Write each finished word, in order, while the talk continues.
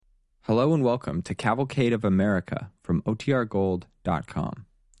Hello and welcome to Cavalcade of America from OTRGold.com.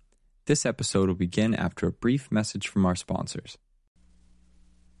 This episode will begin after a brief message from our sponsors.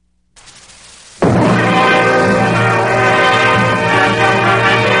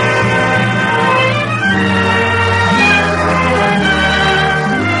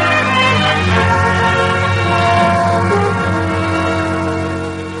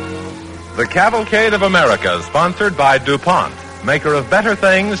 The Cavalcade of America is sponsored by DuPont, maker of better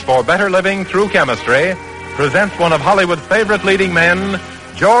things for better living through chemistry, presents one of Hollywood's favorite leading men,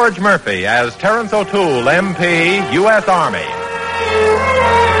 George Murphy, as Terrence O'Toole, MP, U.S. Army.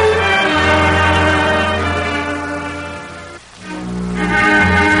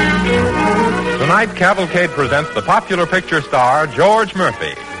 Tonight, Cavalcade presents the popular picture star, George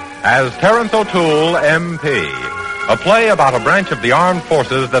Murphy, as Terrence O'Toole, MP, a play about a branch of the armed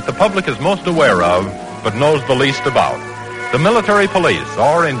forces that the public is most aware of, but knows the least about. The military police,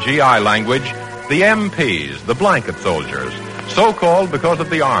 or in GI language, the MPs, the blanket soldiers, so called because of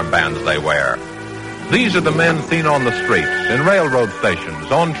the armbands they wear. These are the men seen on the streets, in railroad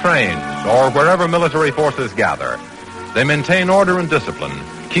stations, on trains, or wherever military forces gather. They maintain order and discipline,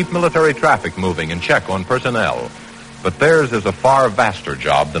 keep military traffic moving, and check on personnel. But theirs is a far vaster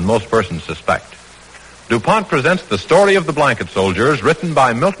job than most persons suspect. DuPont presents the story of the blanket soldiers, written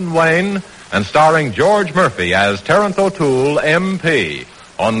by Milton Wayne and starring George Murphy as Terrence O'Toole, MP,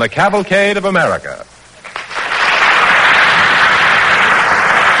 on the Cavalcade of America.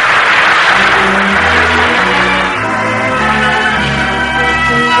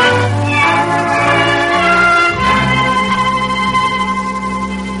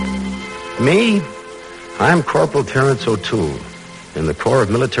 Me? I'm Corporal Terrence O'Toole in the Corps of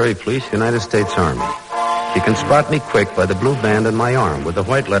Military Police, United States Army. You can spot me quick by the blue band on my arm with the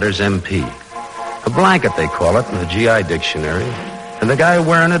white letters MP. A blanket, they call it in the GI dictionary. And the guy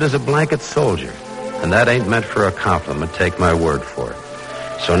wearing it is a blanket soldier. And that ain't meant for a compliment, take my word for it.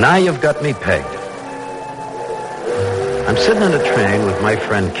 So now you've got me pegged. I'm sitting in a train with my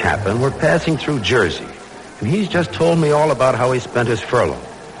friend Kappa, and we're passing through Jersey. And he's just told me all about how he spent his furlough.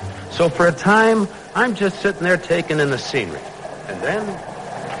 So for a time, I'm just sitting there taking in the scenery. And then...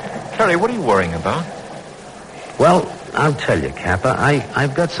 Terry, what are you worrying about? Well, I'll tell you, Kappa,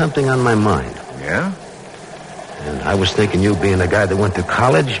 I've got something on my mind. Yeah? And I was thinking, you being a guy that went to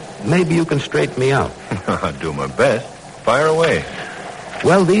college, maybe you can straighten me out. I'll do my best. Fire away.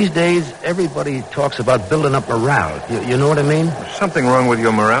 Well, these days, everybody talks about building up morale. You know what I mean? There's something wrong with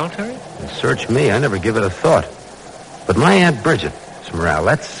your morale, Terry? Search me, I never give it a thought. But my Aunt Bridget's morale,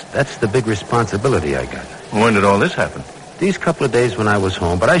 that's the big responsibility I got. When did all this happen? These couple of days when I was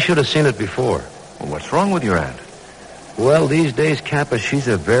home, but I should have seen it before. Well, what's wrong with your aunt? Well, these days, Kappa, she's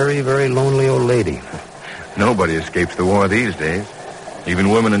a very, very lonely old lady. Nobody escapes the war these days. Even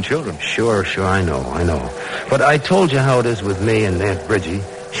women and children. Sure, I know. But I told you how it is with me and Aunt Bridgie.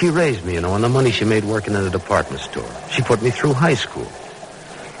 She raised me, on the money she made working in a department store. She put me through high school.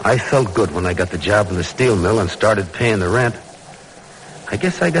 I felt good when I got the job in the steel mill and started paying the rent. I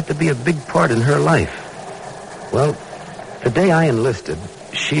guess I got to be a big part in her life. Well, the day I enlisted,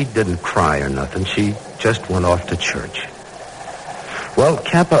 she didn't cry or nothing. She just went off to church. Well,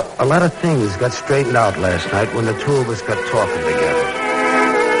 Kappa, a lot of things got straightened out last night when the two of us got talking together.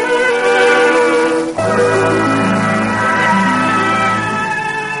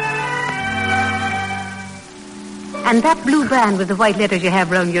 And that blue band with the white letters you have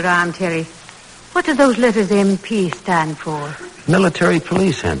round your arm, Terry, what do those letters MP stand for? Military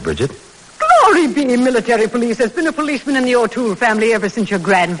police, Aunt Bridget. Glory be, military police. There's been a policeman in the O'Toole family ever since your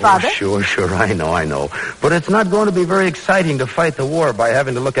grandfather. Oh, sure, I know. But it's not going to be very exciting to fight the war by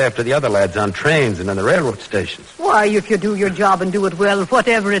having to look after the other lads on trains and in the railroad stations. Why, if you do your job and do it well,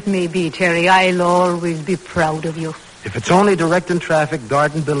 whatever it may be, Terry, I'll always be proud of you. If it's only directing traffic,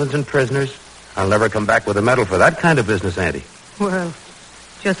 guarding buildings and prisoners, I'll never come back with a medal for that kind of business, Auntie. Well,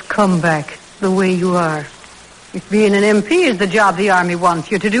 just come back the way you are. If being an MP is the job the Army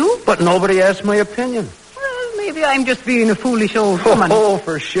wants you to do. But nobody asked my opinion. Well, maybe I'm just being a foolish old woman. Oh,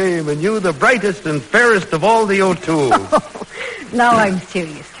 for shame. And you, the brightest and fairest of all the O'Tooles. Now I'm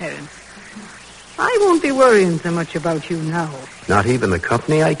serious, Terrence. I won't be worrying so much about you now. Not even the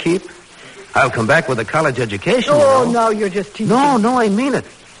company I keep? I'll come back with a college education. Oh, no, you're just teasing. No, I mean it.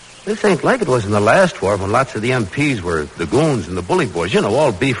 This ain't like it was in the last war when lots of the MPs were the goons and the bully boys.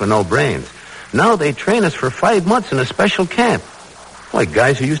 All beef and no brains. Now they train us for 5 months in a special camp. Why,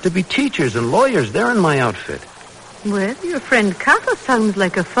 guys who used to be teachers and lawyers, they're in my outfit. Well, your friend Kappa sounds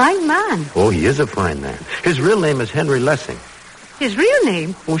like a fine man. Oh, he is a fine man. His real name is Henry Lessing. His real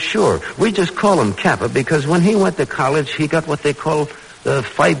name? Oh, sure. We just call him Kappa because when he went to college, he got what they call The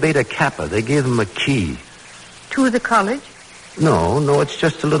Phi Beta Kappa. They gave him a key. To the college? No, it's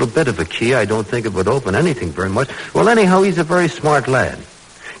just a little bit of a key. I don't think it would open anything very much. Well, anyhow, he's a very smart lad.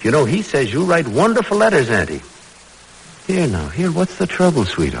 You know, he says you write wonderful letters, Auntie. Here, what's the trouble,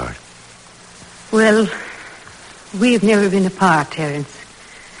 sweetheart? Well, we've never been apart, Terrence.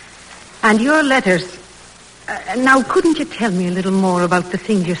 And your letters... now, couldn't you tell me a little more about the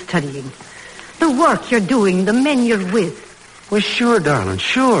things you're studying? The work you're doing, the men you're with? Well, sure, darling,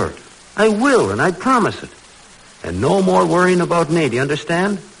 sure. I will, and I promise it. And no more worrying about me, do you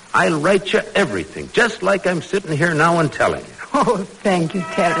understand? I'll write you everything, just like I'm sitting here now and telling you. Oh, thank you,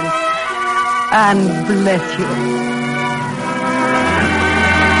 Terrence. And bless you.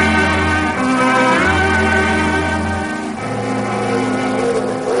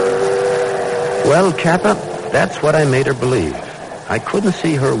 Well, Kappa, that's what I made her believe. I couldn't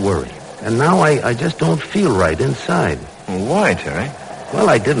see her worry. And now I just don't feel right inside. Why, Terry? Well,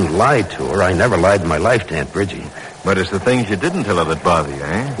 I didn't lie to her. I never lied in my life to Aunt Bridgie. But it's the things you didn't tell her that bother you,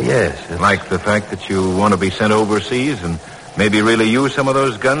 eh? Yes. Like the fact that you want to be sent overseas and maybe really use some of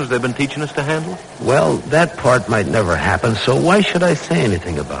those guns they've been teaching us to handle? Well, that part might never happen, so why should I say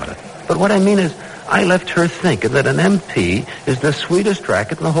anything about it? But what I mean is, I left her thinking that an MP is the sweetest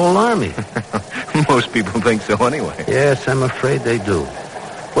racket in the whole army. Most people think so anyway. Yes, I'm afraid they do.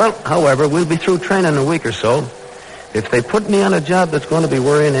 Well, however, we'll be through training in a week or so. If they put me on a job that's going to be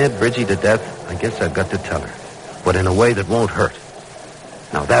worrying Aunt Bridgie to death, I guess I've got to tell her. But in a way that won't hurt.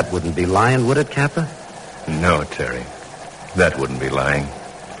 Now, that wouldn't be lying, would it, Kappa? No, Terry. That wouldn't be lying.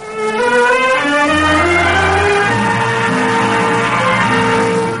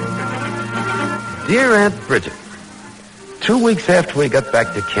 Dear Aunt Bridget, 2 weeks after we got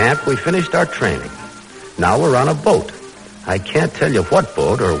back to camp, we finished our training. Now we're on a boat. I can't tell you what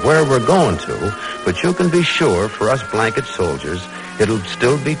boat or where we're going to, but you can be sure for us blanket soldiers, it'll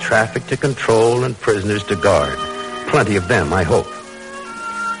still be traffic to control and prisoners to guard. Plenty of them, I hope.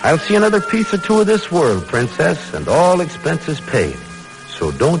 I'll see another piece or two of this world, Princess, and all expenses paid.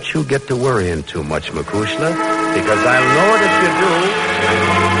 So don't you get to worrying too much, Makushla, because I'll know it if you do.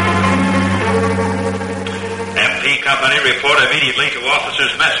 MP Company, report immediately to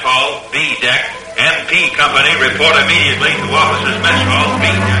Officers' Mess Hall, B deck. MP Company, report immediately to Officers' Mess Hall, B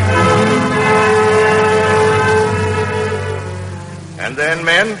deck. And then,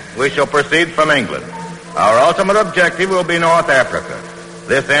 men, we shall proceed from England. Our ultimate objective will be North Africa.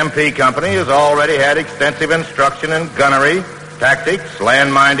 This MP Company has already had extensive instruction in gunnery, tactics,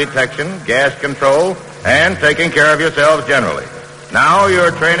 landmine detection, gas control, and taking care of yourselves generally. Now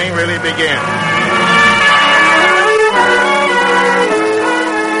your training really begins.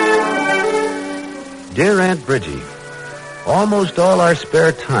 Dear Aunt Bridgie, almost all our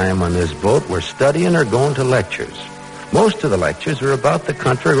spare time on this boat we're studying or going to lectures. Most of the lectures are about the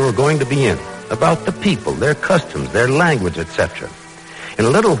country we're going to be in, about the people, their customs, their language, etc. In a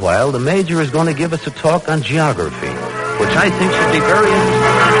little while, the Major is going to give us a talk on geography, which I think should be very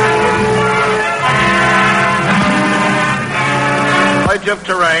interesting. Knowledge of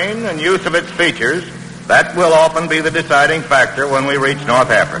terrain and use of its features, that will often be the deciding factor when we reach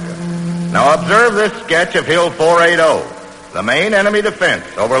North Africa. Now observe this sketch of Hill 480, the main enemy defense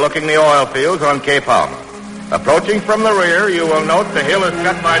overlooking the oil fields on Cape Palma. Approaching from the rear, you will note the hill is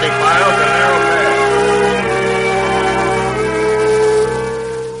cut by defiles and narrow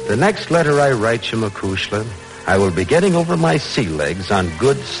paths. The next letter I write you, Makushla, I will be getting over my sea legs on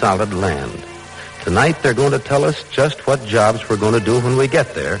good, solid land. Tonight they're going to tell us just what jobs we're going to do when we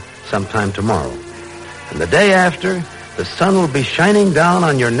get there, sometime tomorrow. And the day after, the sun will be shining down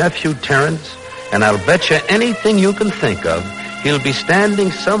on your nephew, Terrence, and I'll bet you anything you can think of, he'll be standing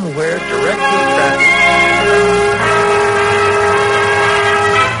somewhere directing traffic.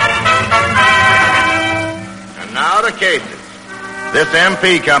 And now the cases. This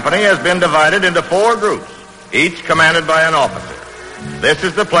MP Company has been divided into 4 groups, each commanded by an officer. This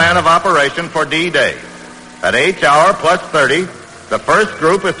is the plan of operation for D-Day. At H hour plus 30, the first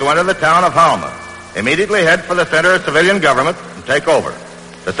group is to enter the town of Halma. Immediately head for the center of civilian government and take over.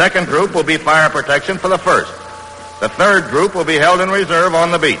 The second group will be fire protection for the first. The third group will be held in reserve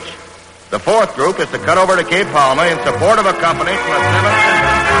on the beach. The fourth group is to cut over to Cape Palma in support of a company from the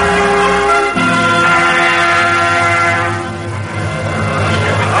 7th.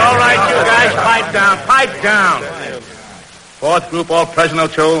 All right, you guys, pipe down. Fourth group, all present,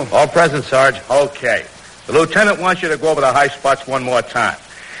 O'Toole? All present, Sarge. Okay. The lieutenant wants you to go over the high spots one more time.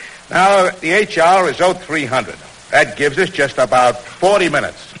 Now, the HR is 0300. That gives us just about 40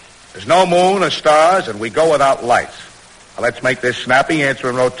 minutes. There's no moon or stars, and we go without lights. Now, let's make this snappy. Answer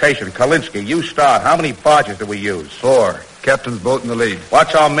in rotation. Kalinsky, you start. How many barges do we use? 4. Captain's boat in the lead.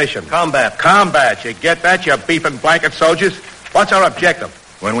 What's our mission? Combat. Combat. You get that, you beefing blanket soldiers? What's our objective?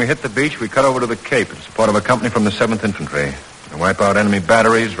 When we hit the beach, we cut over to the Cape in support of a company from the 7th Infantry. We wipe out enemy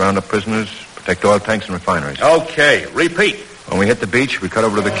batteries, round up prisoners, protect oil tanks and refineries. Okay, repeat. When we hit the beach, we cut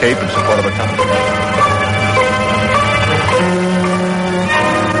over to the Cape in support of a company.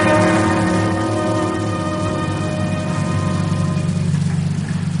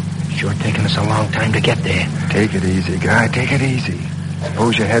 Sure taking us a long time to get there. Take it easy, guy. Take it easy.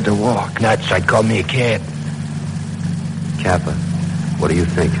 Suppose you had to walk. Nuts, I'd call me a cab. Kappa, what do you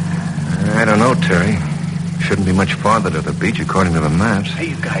think? I don't know, Terry. Shouldn't be much farther to the beach, according to the maps. Hey,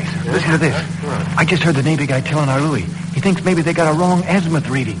 you guys, listen to this. I just heard the Navy guy telling our Louie. He thinks maybe they got a wrong azimuth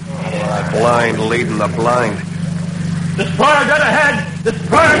reading. Blind leading the blind. Destroyer dead ahead!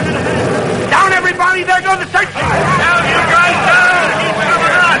 Destroyer dead ahead! Down, everybody! There goes the search! Down, you guys, down! He's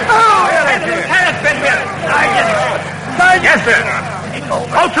coming on! Oh, Lieutenant's been here. Sergeant! Yes, sir.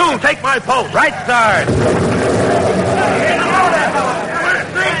 O2, take my post. Right, Sarge. We're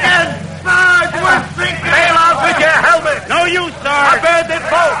sinking! Sarge, we're sinking! Bail out with your helmet! No use, Sarge. Abandon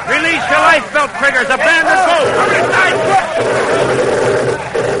boat! Release your lifebelt triggers! Abandon boat!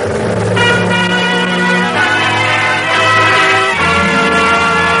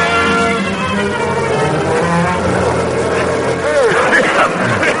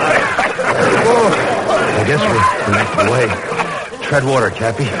 I guess we're making away. Tread water,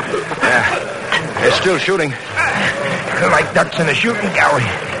 Cappy. Yeah. They're still shooting. They're like ducks in a shooting gallery.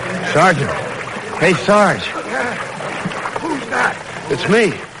 Sergeant. Hey, Sarge. Who's that? It's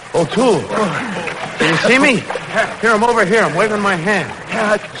me, O'Toole. Can you see me? Here, I'm over here. I'm waving my hand.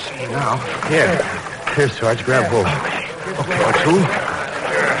 Yeah, I can see you now. Here, Sarge, grab hold. Okay, O'Toole.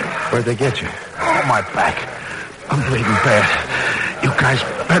 Where'd they get you? Oh, my back. I'm bleeding bad. You guys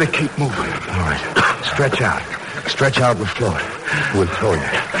better keep moving. All right. Stretch out. Stretch out and float. We'll throw you.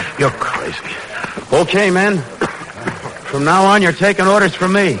 You're crazy. Okay, men. From now on, you're taking orders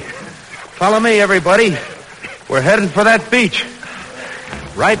from me. Follow me, everybody. We're heading for that beach.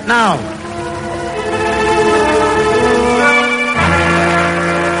 Right now.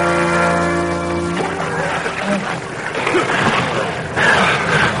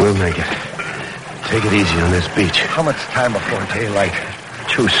 We'll make it. Take it easy on this beach. How much time before daylight?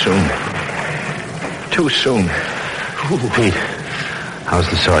 Too soon. Too soon. Pete, how's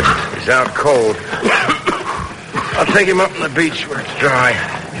the sergeant? He's out cold. I'll take him up on the beach where it's dry.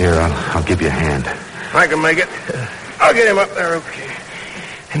 Here, I'll give you a hand. I can make it. I'll get him up there, okay.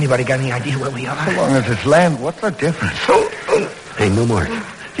 Anybody got any idea where we are? As long as it's land, what's the difference? Hey, Newmark,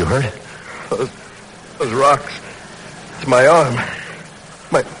 you hurt? Those rocks. It's my arm.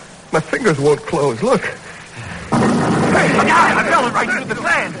 My fingers won't close. Look. Hey, I fell right through the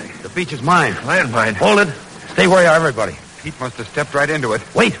sand. The beach is mine. Landmine. Hold it. Stay where you are, everybody. Pete must have stepped right into it.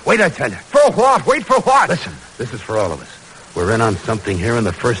 Wait, I tell you. For what? Wait for what? Listen, this is for all of us. We're in on something here, and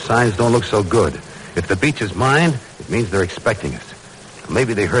the first signs don't look so good. If the beach is mined, it means they're expecting us.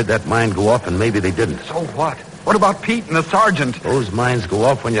 Maybe they heard that mine go off, and maybe they didn't. So what? What about Pete and the sergeant? Those mines go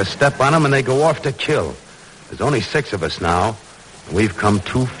off when you step on them, and they go off to kill. There's only 6 of us now, and we've come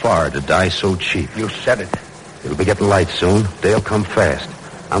too far to die so cheap. You said it. It'll be getting light soon. They'll come fast.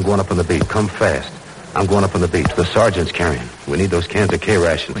 I'm going up on the beach. Come fast. I'm going up on the beach. The sergeant's carrying. We need those cans of K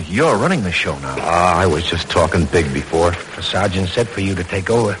rations. You're running the show now. I was just talking big before. The sergeant said for you to take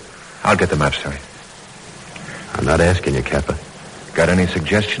over. I'll get the maps, Terry. I'm not asking you, Kappa. Got any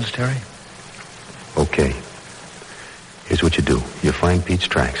suggestions, Terry? Okay. Here's what you do. You find Pete's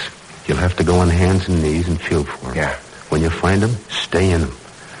tracks. You'll have to go on hands and knees and feel for him. Yeah. When you find him, stay in him.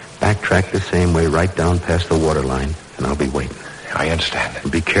 Backtrack the same way right down past the water line, and I'll be waiting. I understand.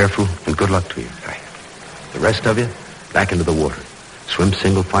 And be careful, and good luck to you. Right. The rest of you, back into the water. Swim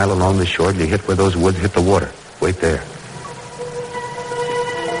single file along the shore till you hit where those woods hit the water. Wait there.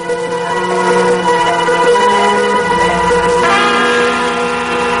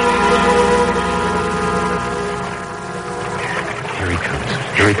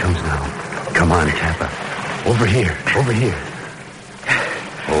 Here he comes now. Come on, Kappa. Over here.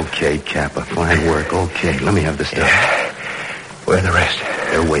 Okay, Kappa. Fine work. Okay, let me have the stuff. Yeah. Where are the rest?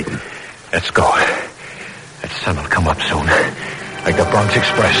 They're waiting. Let's go. That sun will come up soon. Like the Bronx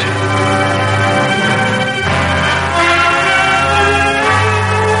Express.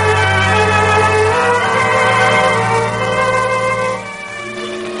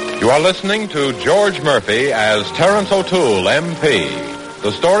 You are listening to George Murphy as Terrence O'Toole, MP.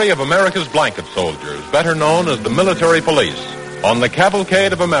 The story of America's blanket soldiers, better known as the military police, on the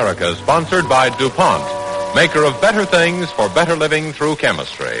Cavalcade of America, sponsored by DuPont, maker of better things for better living through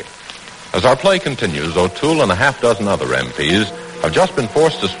chemistry. As our play continues, O'Toole and a half dozen other MPs have just been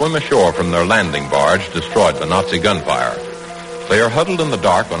forced to swim ashore from their landing barge destroyed by Nazi gunfire. They are huddled in the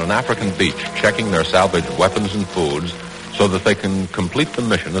dark on an African beach, checking their salvaged weapons and foods so that they can complete the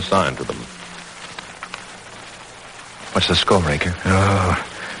mission assigned to them. What's the score, Raker? Oh,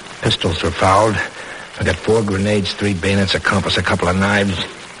 pistols were fouled. I got 4 grenades, 3 bayonets, a compass, a couple of knives,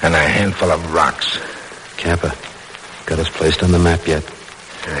 and a handful of rocks. Kappa, got us placed on the map yet?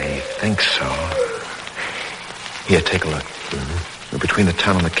 I think so. Here, take a look. We're between the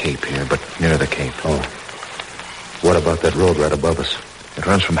town and the Cape here, but nearer the Cape. Oh. What about that road right above us? It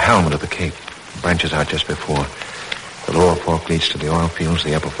runs from Helma to the Cape. Branches out just before. The lower fork leads to the oil fields.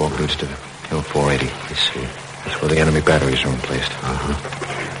 The upper fork leads to Hill 480. I see. That's where the enemy batteries are emplaced.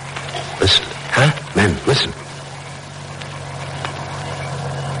 Listen. Huh? Men, listen.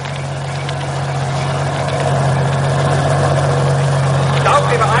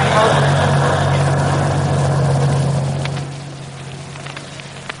 Stop me behind us.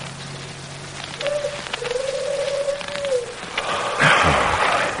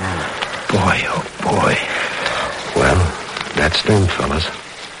 Boy, oh boy. Well, that's them, fellas.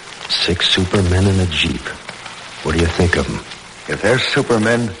 6 supermen in a jeep. What do you think of them? If they're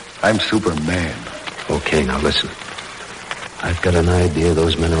supermen, I'm Superman. Okay, now listen. I've got an idea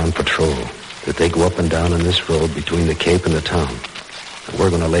those men are on patrol, that they go up and down on this road between the Cape and the town. And we're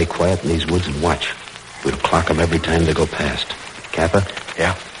going to lay quiet in these woods and watch. We'll clock them every time they go past. Kappa?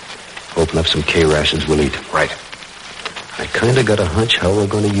 Yeah? Open up some K-rations we'll eat. Right. I kind of got a hunch how we're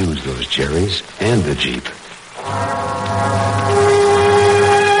going to use those Jerrys and the jeep.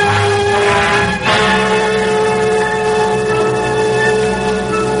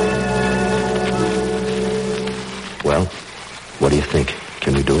 Well, what do you think?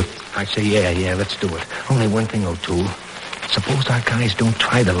 Can we do it? I say, yeah, let's do it. Only one thing, O'Toole. Suppose our guys don't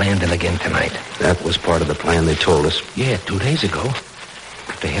try the landing again tonight. That was part of the plan they told us. Yeah, 2 days ago.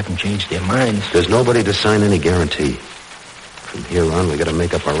 If they haven't changed their minds. There's nobody to sign any guarantee. From here on, we got to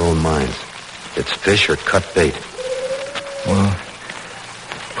make up our own minds. It's fish or cut bait. Well,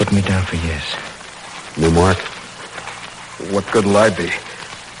 put me down for yes. Newmark? What good will I be?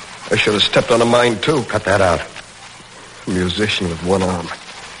 I should have stepped on a mine, too. Cut that out. A musician with one arm.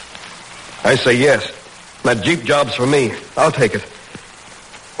 I say yes. That Jeep job's for me. I'll take it.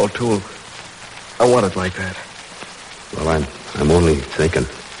 O'Toole, I want it like that. Well, I'm only thinking,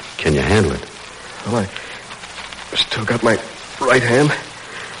 can you handle it? Well, I still got my right hand.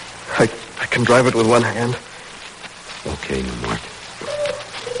 I can drive it with one hand. Okay, Newmark.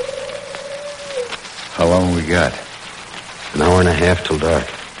 How long we got? An hour and a half till dark.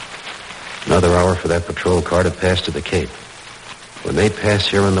 Another hour for that patrol car to pass to the Cape. When they pass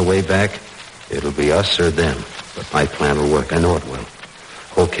here on the way back, it'll be us or them. But my plan will work. I know it will.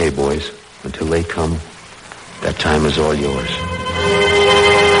 Okay, boys. Until they come, that time is all yours.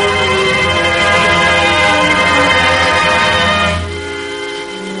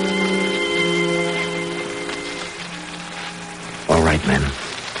 All right, men.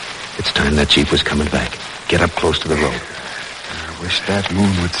 It's time that Jeep was coming back. Get up close to the road. I wish that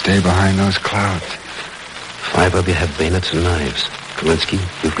moon would stay behind those clouds. 5 of you have bayonets and knives. Kalinsky,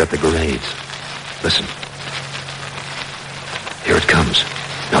 you've got the grenades. Listen. Here it comes.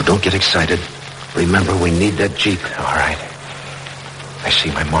 Now, don't get excited. Remember, we need that Jeep. All right. I see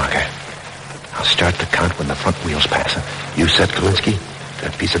my marker. I'll start the count when the front wheel's passing. You set, Kalinsky?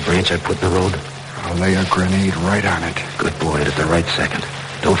 That piece of branch I put in the road? I'll lay a grenade right on it. Good boy, at the right second.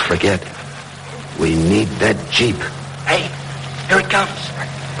 Don't forget, we need that Jeep. Hey, here it comes.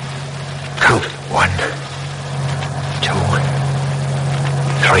 Count. 1, 2,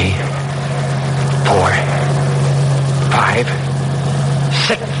 3, 4, 5,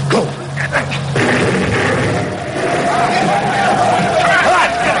 6. Go.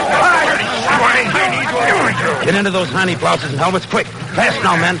 Get into those honey blouses and helmets quick. Fast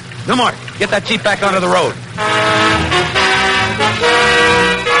now, men. No more. Get that Jeep back onto the road.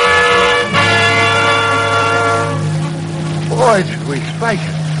 Boy, did we spike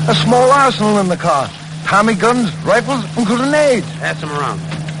it. A small arsenal in the car. Tommy guns, rifles, and grenades. Pass them around.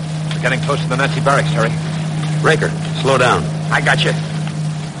 We're getting close to the Nazi barracks, Terry. Raker, slow down. I got you.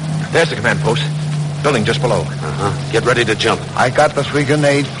 There's the command post. Building just below. Get ready to jump. I got the 3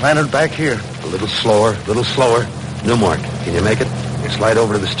 grenades planted back here. A little slower, Newmark, can you make it? Slide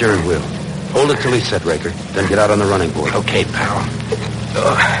over to the steering wheel. Hold it till he's set, Raker. Then get out on the running board. Okay, pal.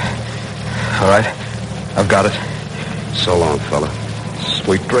 All right. I've got it. So long, fella.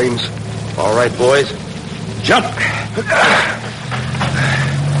 Sweet dreams. All right, boys. Jump!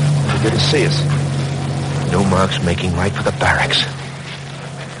 You didn't see us. No marks making right for the barracks.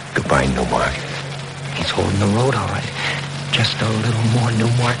 Good Fine, Newmark. He's holding the road all right. Just a little more,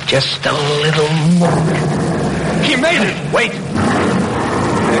 Newmark. Just a little more. He made it! Wait!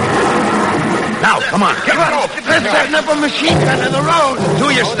 Now, come on. Get right off! They're setting up a machine gun in the road.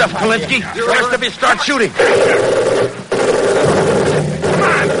 Do your stuff, Kalinsky. First, if you start shooting.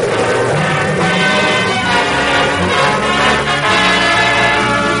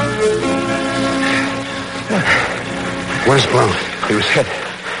 Where's Brown? He was hit.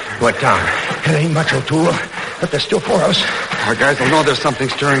 He went down. It ain't much, O'Toole, but there's still 4 of us. Our guys will know there's something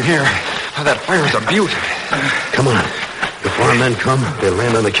stirring here. Oh, that fire's a beaut. Come on. Before our men come, they'll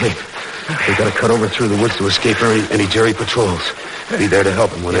land on the Cape. We've got to cut over through the woods to escape any Jerry patrols. Be there to help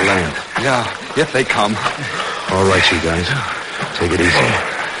them when they land. Yeah, if they come. All right, you guys. Take it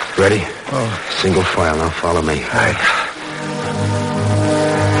easy. Ready? Single file. Now follow me. All right.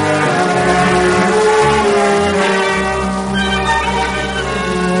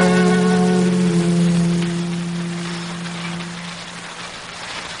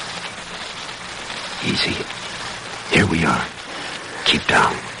 Easy. Here we are. Keep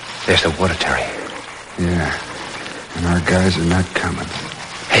down. There's the water, Terry. Yeah, and our guys are not coming.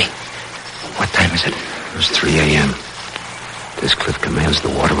 Hey, what time is it? It was 3 a.m. This cliff commands the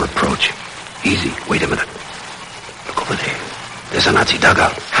water approach. Easy. Wait a minute. Look over there. There's a Nazi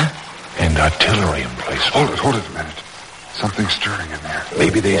dugout. Huh? And artillery in place. Hold it a minute. Something's stirring in there.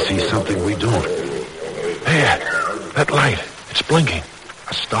 Maybe they see something we don't. There. That light. It's blinking.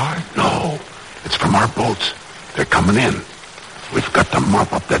 A star? No. It's from our boats. They're coming in. We've got to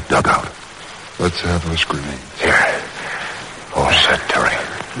mop up that dugout. Let's have those grenades. Here. All set, Terry.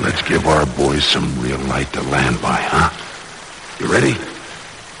 Let's give our boys some real light to land by, huh? You ready?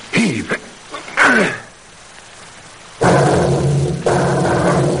 Heave.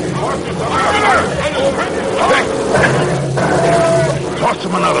 Toss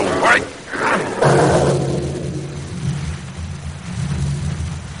them another one, right?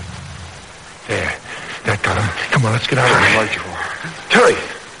 There. That got him. Come on, let's get out of here. Like you are.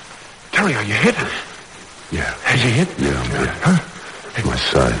 Terry, are you hit? Yeah. Has he hit? Yeah, I'm hit. Huh? My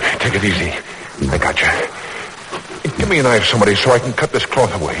side. Take it easy. I got you. Give me a knife, somebody, so I can cut this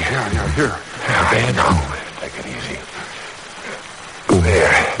cloth away. Yeah, here. Bad now. Take it easy.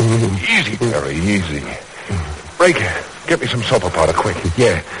 There. Easy, Terry, easy. Break, get me some sulfur powder, quick.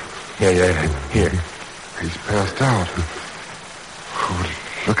 Yeah. Here. He's passed out. Oh,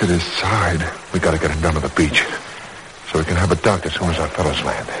 look at his side. We gotta get him down to the beach so we can have a doctor as soon as our fellows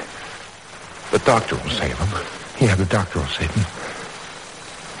land. The doctor will save him. Yeah, the doctor will save him.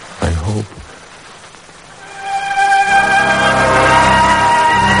 I hope.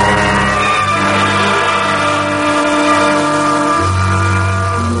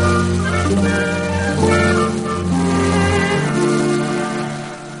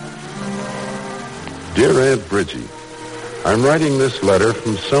 Dear Aunt Bridgie, I'm writing this letter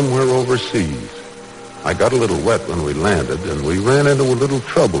from somewhere overseas. I got a little wet when we landed, and we ran into a little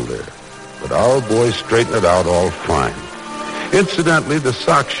trouble there. But our boys straightened it out all fine. Incidentally, the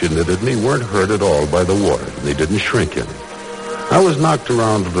socks you knitted me weren't hurt at all by the water, and they didn't shrink any. I was knocked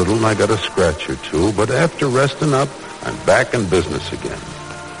around a little, and I got a scratch or two, but after resting up, I'm back in business again.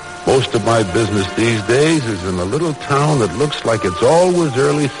 Most of my business these days is in a little town that looks like it's always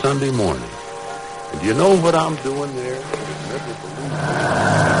early Sunday morning. And you know what I'm doing there? You'd never believe it.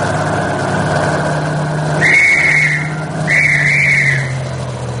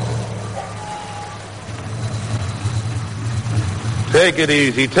 Take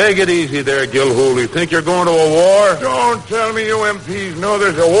it easy there, Gilhooly. Think you're going to a war? Don't tell me you MPs know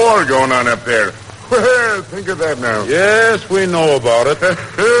there's a war going on up there. Well, think of that now. Yes, we know about it.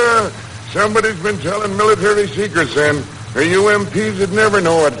 Somebody's been telling military secrets, then. The UMPs would never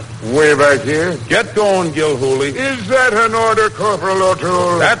know it way back here. Get going, Gilhooly. Is that an order, Corporal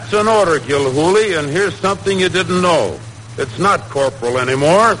O'Toole? That's an order, Gilhooly, and here's something you didn't know. It's not Corporal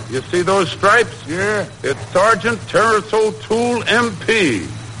anymore. You see those stripes? Yeah. It's Sergeant Terrence O'Toole, MP.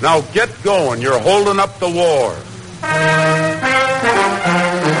 Now get going. You're holding up the war.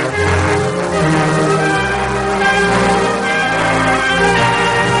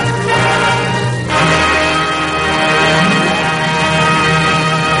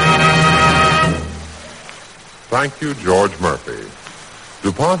 Thank you, George Murphy.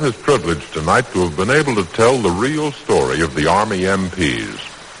 DuPont is privileged tonight to have been able to tell the real story of the Army MPs,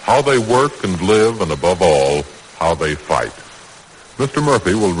 how they work and live, and above all, how they fight. Mr.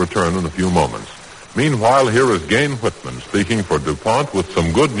 Murphy will return in a few moments. Meanwhile, here is Gane Whitman speaking for DuPont with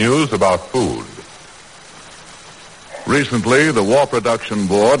some good news about food. Recently, the War Production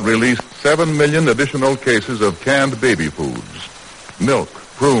Board released 7 million additional cases of canned baby foods. Milk,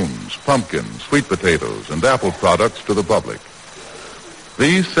 prunes, pumpkins, sweet potatoes, and apple products to the public.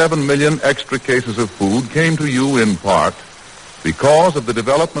 These 7 million extra cases of food came to you in part because of the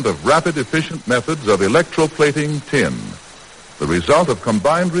development of rapid, efficient methods of electroplating tin, the result of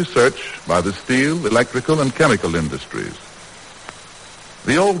combined research by the steel, electrical, and chemical industries.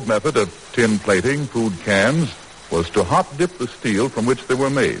 The old method of tin plating food cans was to hot dip the steel from which they were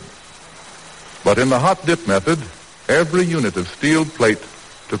made. But in the hot dip method, every unit of steel plate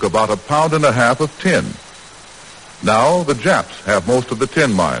took about 1.5 pounds of tin. Now the Japs have most of the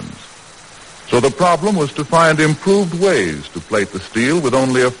tin mines. So the problem was to find improved ways to plate the steel with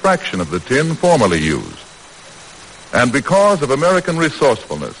only a fraction of the tin formerly used. And because of American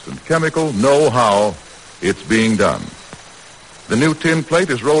resourcefulness and chemical know-how, it's being done. The new tin plate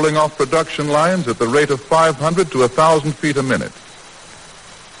is rolling off production lines at the rate of 500 to 1,000 feet a minute.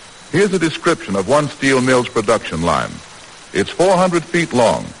 Here's a description of one steel mill's production line. It's 400 feet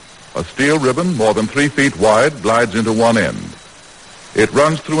long. A steel ribbon more than 3 feet wide glides into one end. It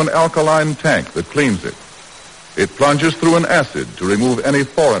runs through an alkaline tank that cleans it. It plunges through an acid to remove any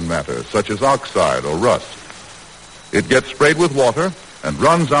foreign matter, such as oxide or rust. It gets sprayed with water and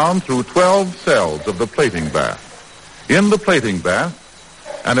runs on through 12 cells of the plating bath. In the plating bath,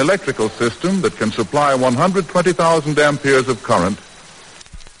 an electrical system that can supply 120,000 amperes of current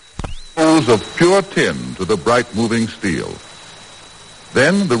flows of pure tin to the bright moving steel.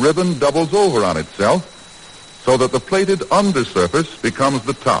 Then the ribbon doubles over on itself so that the plated undersurface becomes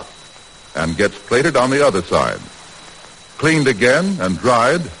the top and gets plated on the other side. Cleaned again and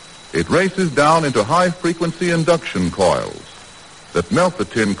dried, it races down into high-frequency induction coils that melt the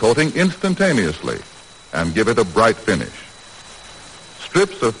tin coating instantaneously and give it a bright finish.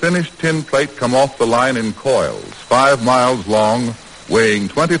 Strips of finished tin plate come off the line in coils, 5 miles long, weighing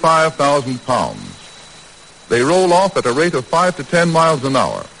 25,000 pounds. They roll off at a rate of 5 to 10 miles an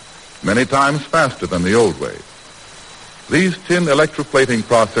hour, many times faster than the old way. These tin electroplating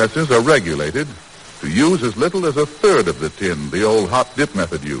processes are regulated to use as little as 1/3 of the tin the old hot dip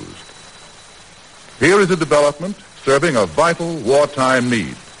method used. Here is a development serving a vital wartime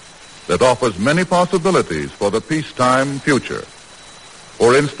need that offers many possibilities for the peacetime future.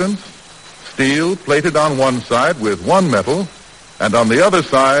 For instance, steel plated on one side with one metal and on the other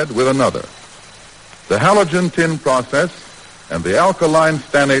side with another. The halogen tin process and the alkaline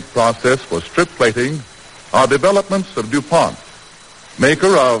stannate process for strip plating are developments of DuPont,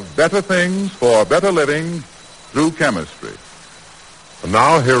 maker of better things for better living through chemistry. And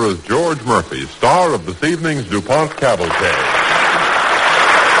now here is George Murphy, star of this evening's DuPont Cavalcade.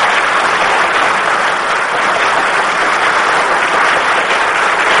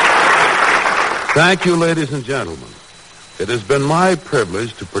 Thank you, ladies and gentlemen. It has been my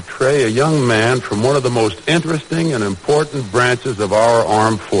privilege to portray a young man from one of the most interesting and important branches of our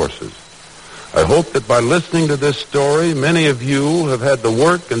armed forces. I hope that by listening to this story, many of you have had the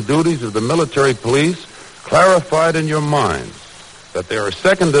work and duties of the military police clarified in your minds. That they are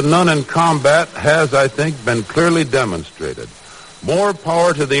second to none in combat has, I think, been clearly demonstrated. More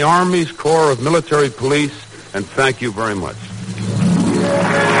power to the Army's Corps of Military Police, and thank you very much.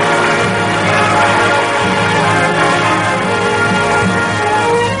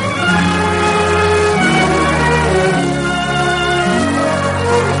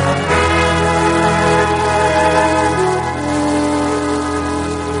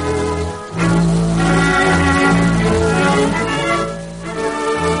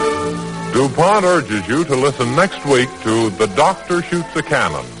 DuPont urges you to listen next week to The Doctor Shoots a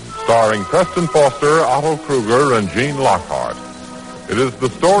Cannon, starring Preston Foster, Otto Kruger, and Gene Lockhart. It is the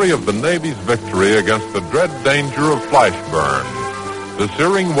story of the Navy's victory against the dread danger of flash burn, the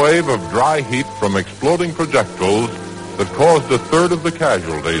searing wave of dry heat from exploding projectiles that caused 1/3 of the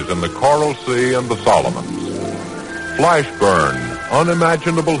casualties in the Coral Sea and the Solomons. Flash burn,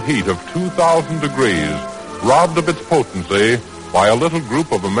 unimaginable heat of 2,000 degrees, robbed of its potency by a little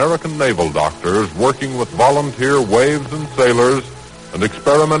group of American naval doctors working with volunteer waves and sailors and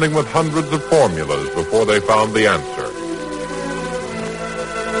experimenting with hundreds of formulas before they found the answer.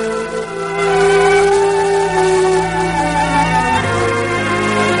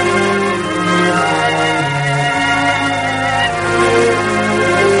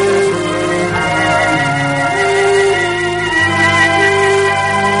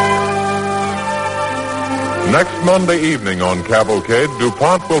 Next Monday evening on Cavalcade,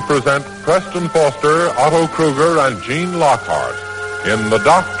 DuPont will present Preston Foster, Otto Kruger, and Gene Lockhart in The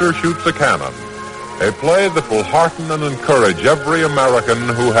Doctor Shoots a Cannon, a play that will hearten and encourage every American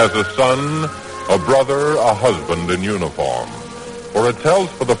who has a son, a brother, a husband in uniform. For it tells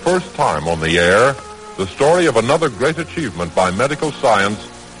for the first time on the air the story of another great achievement by medical science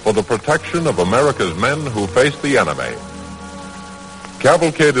for the protection of America's men who face the enemy.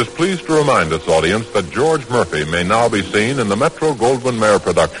 Cavalcade is pleased to remind its audience that George Murphy may now be seen in the Metro-Goldwyn-Mayer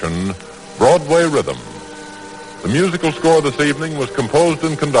production, Broadway Rhythm. The musical score this evening was composed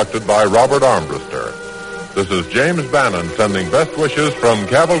and conducted by Robert Armbruster. This is James Bannon sending best wishes from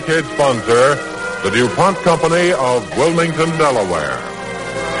Cavalcade sponsor, the DuPont Company of Wilmington, Delaware.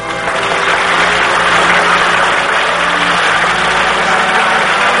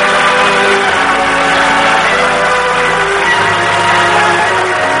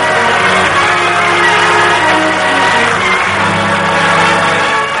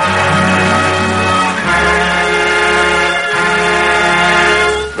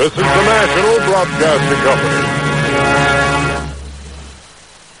 This is the National Broadcasting Company.